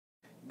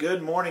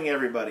Good morning,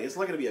 everybody. It's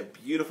looking to be a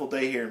beautiful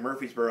day here in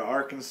Murfreesboro,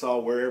 Arkansas,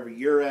 wherever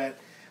you're at.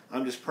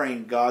 I'm just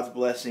praying God's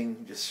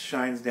blessing just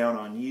shines down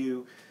on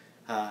you.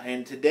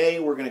 And today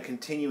we're going to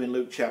continue in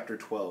Luke chapter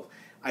 12.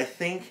 I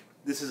think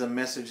this is a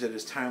message that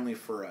is timely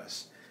for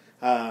us.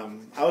 I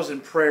was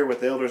in prayer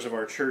with the elders of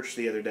our church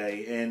the other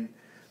day, and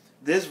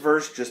this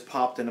verse just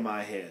popped into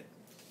my head.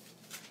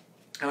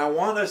 And I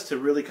want us to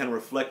really kind of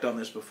reflect on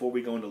this before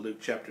we go into Luke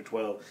chapter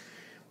 12.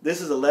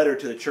 This is a letter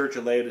to the church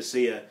of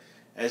Laodicea,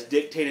 as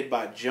dictated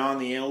by John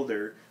the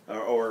Elder,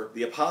 or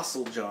the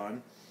Apostle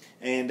John,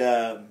 and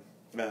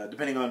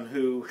depending on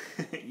who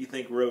you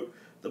think wrote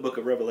the book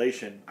of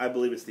Revelation, I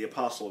believe it's the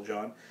Apostle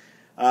John.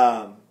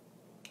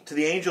 To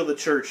the angel of the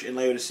church in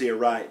Laodicea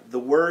write, the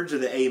words of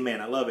the Amen,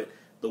 I love it,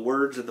 the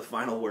words of the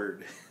final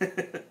word,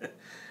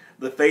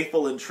 the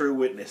faithful and true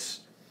witness,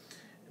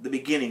 the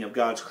beginning of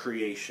God's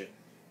creation.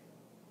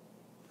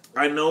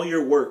 I know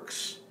your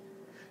works.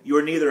 You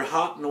are neither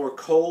hot nor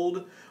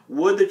cold.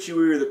 Would that you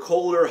were either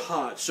cold or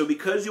hot. So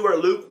because you are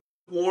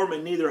lukewarm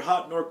and neither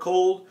hot nor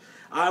cold,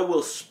 I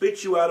will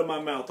spit you out of my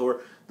mouth.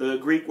 Or the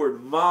Greek word,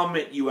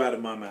 vomit you out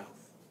of my mouth.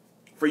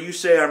 For you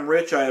say, I'm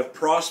rich, I have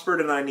prospered,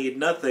 and I need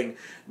nothing.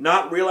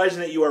 Not realizing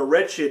that you are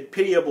wretched,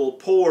 pitiable,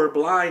 poor,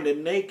 blind,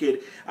 and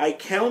naked. I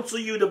counsel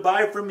you to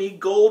buy from me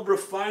gold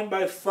refined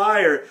by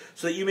fire,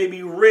 so that you may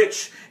be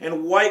rich,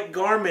 and white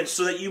garments,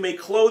 so that you may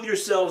clothe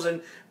yourselves,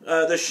 and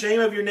the shame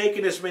of your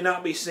nakedness may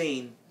not be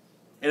seen.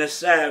 And a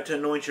salve to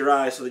anoint your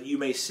eyes so that you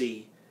may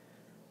see.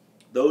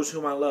 Those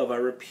whom I love I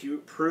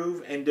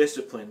reprove and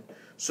discipline.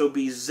 So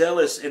be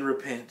zealous and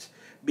repent.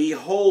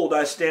 Behold,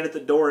 I stand at the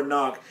door and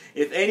knock.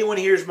 If anyone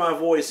hears my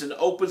voice and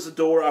opens the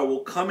door, I will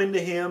come into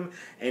him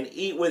and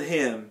eat with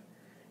him,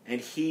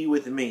 and he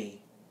with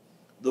me.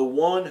 The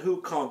one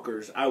who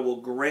conquers, I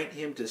will grant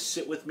him to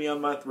sit with me on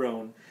my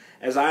throne,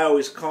 as I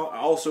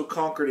also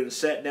conquered and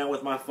sat down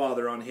with my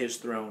Father on his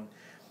throne.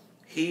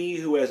 He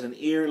who has an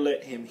ear,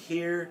 let him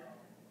hear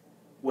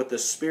what the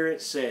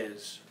Spirit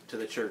says to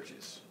the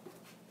churches.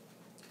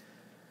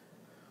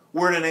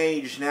 We're in an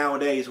age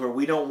nowadays where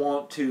we don't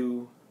want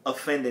to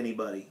offend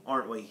anybody,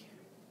 aren't we?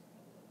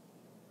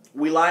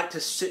 We like to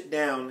sit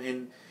down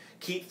and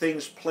keep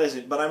things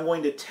pleasant, but I'm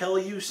going to tell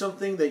you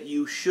something that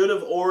you should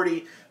have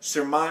already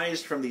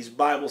surmised from these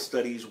Bible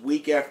studies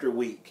week after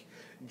week.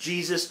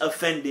 Jesus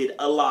offended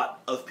a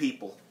lot of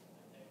people.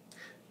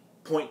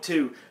 Point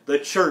 2, the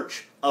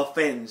church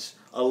offends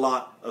a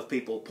lot of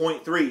people.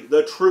 Point 3,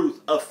 the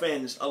truth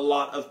offends a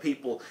lot of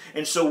people.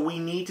 And so we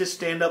need to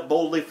stand up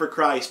boldly for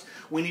Christ.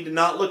 We need to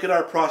not look at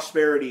our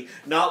prosperity,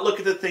 not look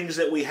at the things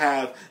that we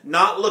have,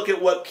 not look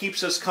at what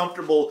keeps us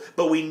comfortable,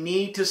 but we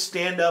need to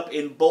stand up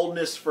in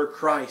boldness for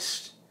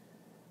Christ.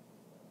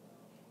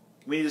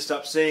 We need to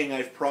stop saying,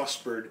 I've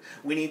prospered.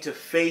 We need to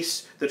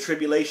face the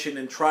tribulation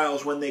and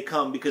trials when they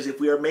come, because if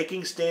we are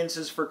making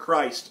stances for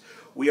Christ,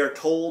 we are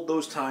told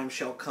those times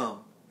shall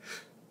come.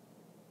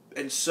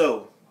 And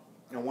so,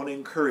 I want to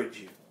encourage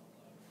you.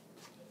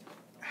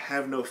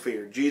 Have no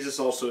fear. Jesus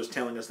also is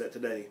telling us that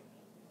today.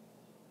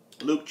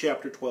 Luke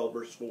chapter 12,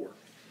 verse 4.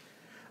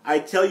 I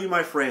tell you,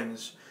 my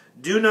friends,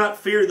 do not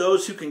fear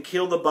those who can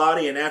kill the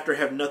body and after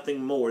have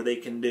nothing more they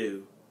can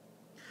do.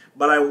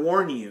 But I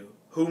warn you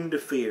whom to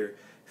fear.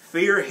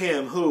 Fear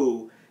him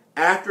who,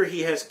 after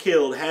he has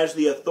killed, has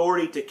the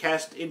authority to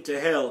cast into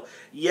hell.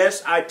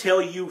 Yes, I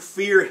tell you,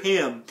 fear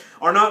him.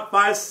 Are not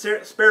 5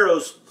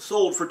 sparrows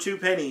sold for 2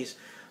 pennies?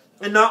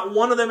 And not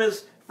one of them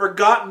is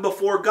forgotten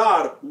before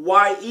God.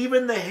 Why,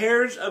 even the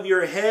hairs of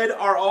your head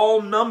are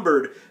all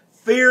numbered.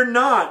 Fear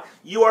not,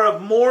 you are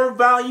of more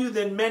value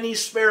than many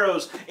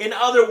sparrows. In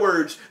other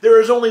words,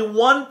 there is only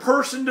one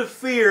person to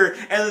fear,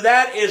 and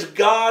that is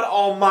God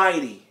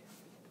Almighty.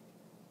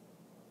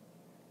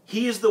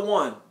 He is the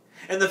one.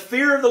 And the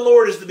fear of the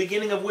Lord is the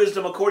beginning of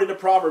wisdom, according to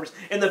Proverbs.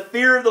 And the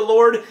fear of the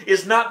Lord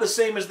is not the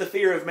same as the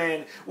fear of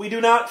man. We do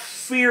not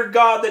fear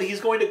God that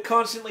He's going to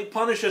constantly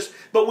punish us,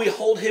 but we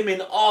hold Him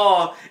in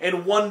awe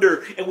and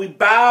wonder. And we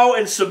bow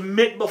and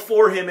submit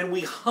before Him, and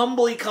we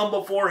humbly come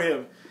before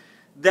Him.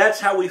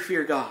 That's how we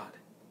fear God.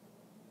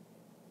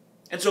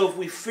 And so if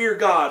we fear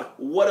God,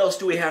 what else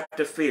do we have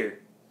to fear?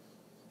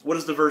 What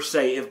does the verse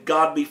say? If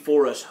God be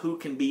for us, who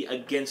can be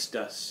against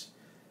us?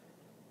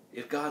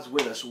 If God's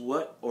with us,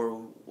 what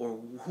or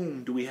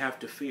whom do we have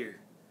to fear?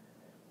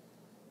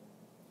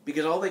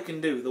 Because all they can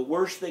do, the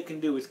worst they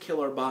can do is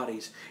kill our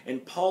bodies.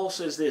 And Paul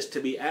says this, to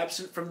be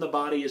absent from the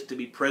body is to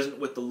be present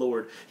with the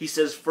Lord. He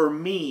says, for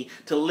me,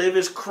 to live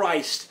is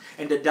Christ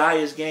and to die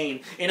is gain.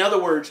 In other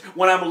words,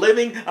 when I'm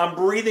living, I'm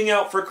breathing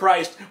out for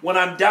Christ. When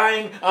I'm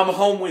dying, I'm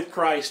home with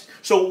Christ.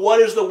 So what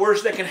is the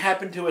worst that can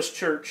happen to us,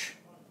 church?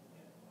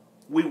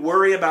 We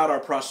worry about our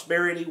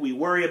prosperity. We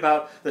worry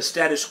about the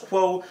status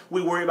quo.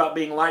 We worry about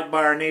being liked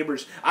by our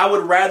neighbors. I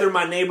would rather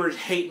my neighbors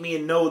hate me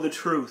and know the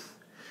truth.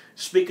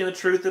 Speaking the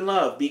truth in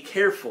love. Be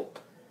careful.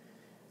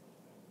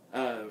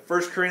 1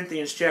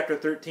 Corinthians chapter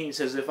 13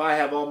 says, if I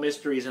have all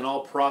mysteries and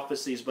all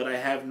prophecies, but I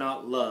have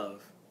not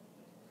love,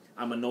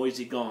 I'm a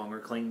noisy gong or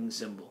clanging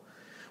cymbal.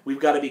 We've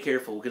got to be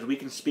careful because we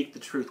can speak the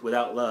truth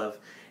without love,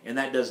 and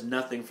that does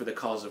nothing for the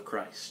cause of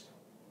Christ.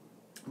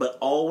 But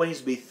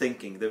always be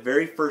thinking. The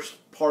very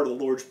first part of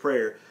the Lord's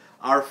Prayer,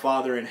 Our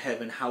Father in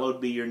heaven, hallowed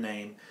be your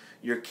name.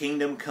 Your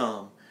kingdom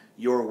come,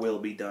 your will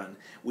be done.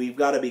 We've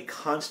got to be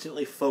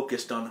constantly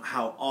focused on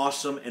how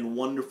awesome and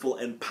wonderful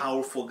and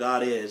powerful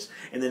God is.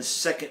 And then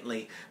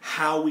secondly,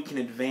 how we can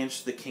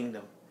advance the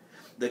kingdom.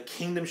 The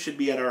kingdom should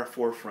be at our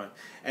forefront.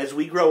 As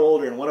we grow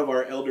older, and one of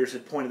our elders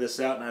had pointed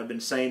this out, and I've been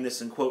saying this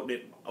and quoting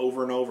it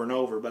over and over and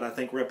over, but I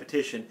think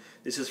repetition,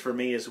 this is for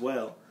me as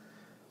well.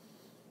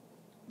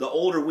 The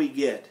older we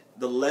get,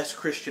 the less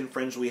Christian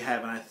friends we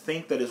have, and I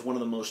think that is one of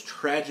the most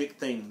tragic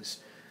things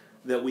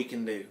that we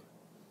can do.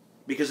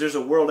 Because there's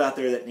a world out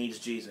there that needs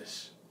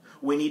Jesus.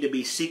 We need to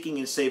be seeking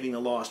and saving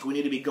the lost. We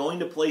need to be going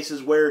to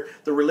places where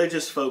the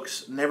religious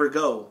folks never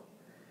go.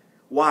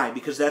 Why?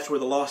 Because that's where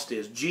the lost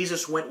is.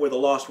 Jesus went where the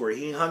lost were.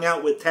 He hung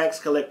out with tax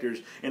collectors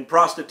and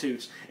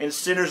prostitutes and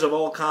sinners of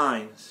all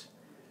kinds.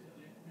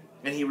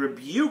 And he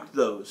rebuked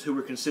those who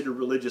were considered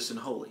religious and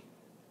holy.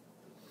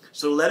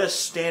 So let us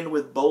stand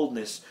with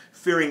boldness,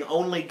 fearing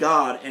only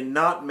God and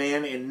not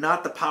man and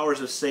not the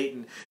powers of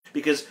Satan.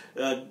 Because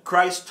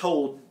Christ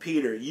told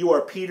Peter, you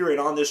are Peter, and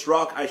on this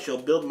rock I shall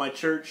build my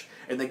church,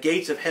 and the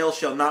gates of hell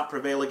shall not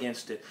prevail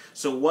against it.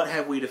 So what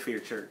have we to fear,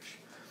 church?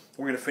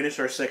 We're going to finish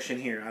our section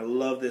here. I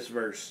love this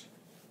verse.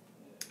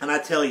 And I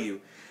tell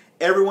you,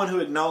 everyone who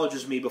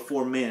acknowledges me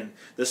before men,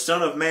 the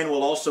Son of Man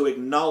will also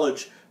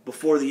acknowledge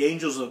before the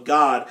angels of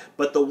God,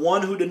 but the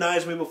one who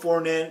denies me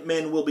before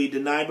men will be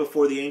denied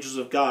before the angels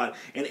of God.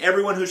 And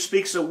everyone who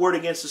speaks a word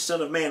against the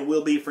Son of Man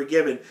will be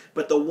forgiven,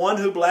 but the one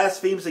who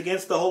blasphemes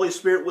against the Holy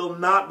Spirit will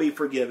not be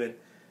forgiven.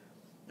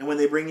 And when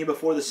they bring you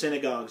before the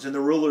synagogues and the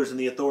rulers and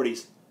the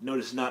authorities,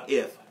 notice not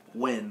if,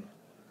 when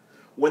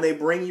they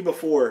bring you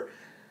before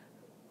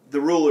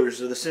the rulers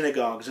of the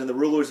synagogues and the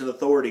rulers and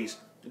authorities,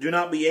 do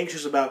not be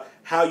anxious about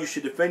how you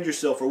should defend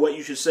yourself or what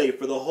you should say,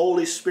 for the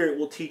Holy Spirit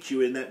will teach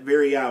you in that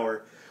very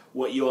hour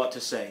what you ought to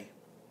say.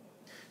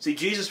 See,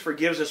 Jesus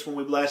forgives us when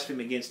we blaspheme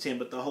against Him,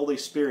 but the Holy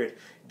Spirit,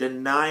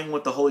 denying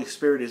what the Holy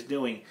Spirit is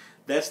doing,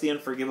 that's the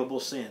unforgivable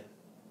sin.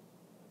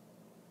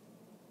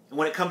 And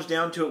when it comes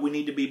down to it, we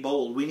need to be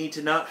bold. We need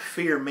to not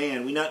fear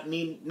man. We not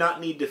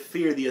need to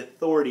fear the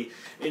authority.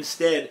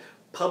 Instead,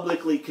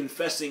 publicly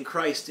confessing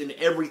Christ in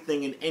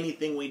everything and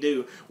anything we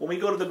do. When we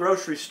go to the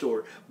grocery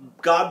store,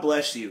 God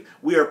bless you,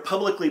 we are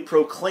publicly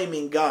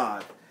proclaiming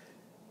God.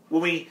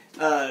 When we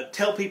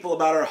tell people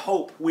about our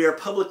hope, we are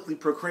publicly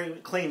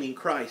proclaiming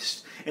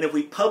Christ. And if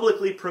we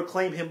publicly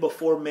proclaim Him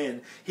before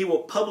men, He will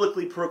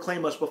publicly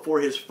proclaim us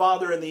before His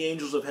Father and the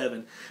angels of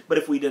heaven. But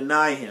if we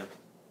deny Him,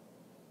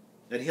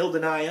 then He'll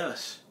deny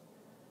us.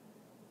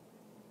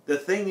 The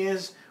thing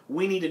is,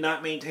 we need to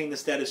not maintain the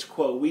status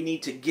quo. We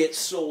need to get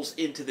souls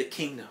into the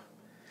kingdom.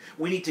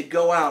 We need to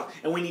go out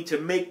and we need to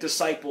make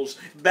disciples,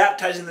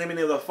 baptizing them in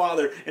the name of the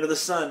Father and of the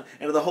Son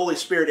and of the Holy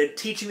Spirit, and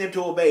teaching them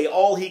to obey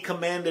all He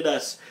commanded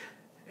us.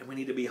 And we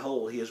need to be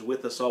whole. He is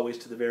with us always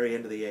to the very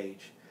end of the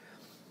age.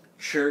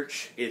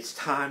 Church, it's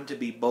time to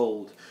be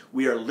bold.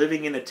 We are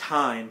living in a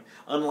time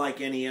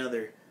unlike any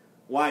other.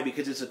 Why?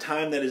 Because it's a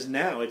time that is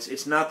now.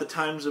 It's not the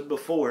times of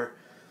before.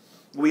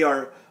 We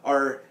are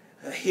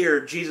here,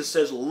 Jesus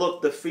says,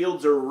 look, the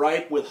fields are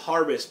ripe with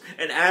harvest,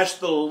 and ask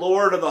the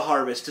Lord of the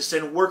harvest to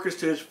send workers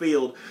to His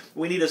field.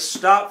 We need to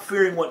stop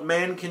fearing what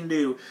man can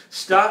do,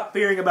 stop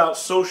fearing about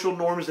social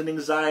norms and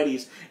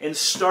anxieties, and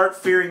start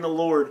fearing the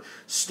Lord,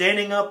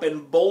 standing up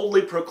and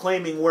boldly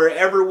proclaiming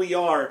wherever we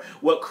are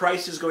what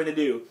Christ is going to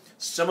do.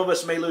 Some of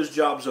us may lose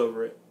jobs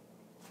over it.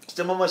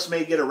 Some of us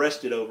may get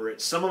arrested over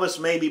it. Some of us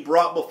may be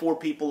brought before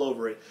people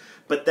over it.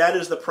 But that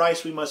is the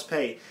price we must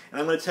pay. And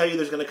I'm going to tell you,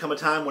 there's going to come a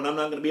time when I'm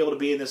not going to be able to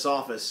be in this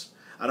office.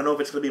 I don't know if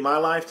it's going to be my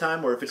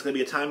lifetime or if it's going to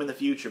be a time in the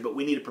future. But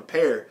we need to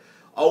prepare.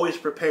 Always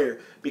prepare.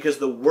 Because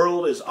the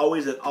world is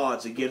always at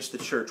odds against the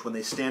church when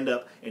they stand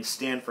up and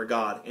stand for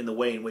God in the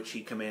way in which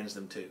He commands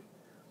them to.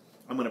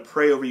 I'm going to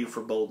pray over you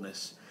for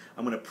boldness.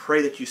 I'm going to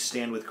pray that you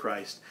stand with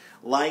Christ.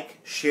 Like,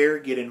 share,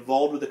 get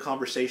involved with the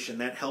conversation.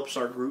 That helps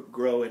our group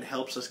grow and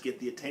helps us get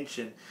the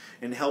attention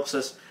and helps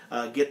us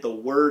get the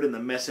word and the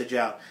message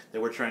out that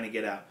we're trying to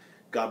get out.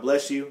 God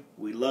bless you.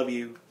 We love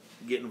you.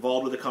 Get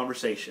involved with the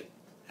conversation.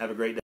 Have a great day.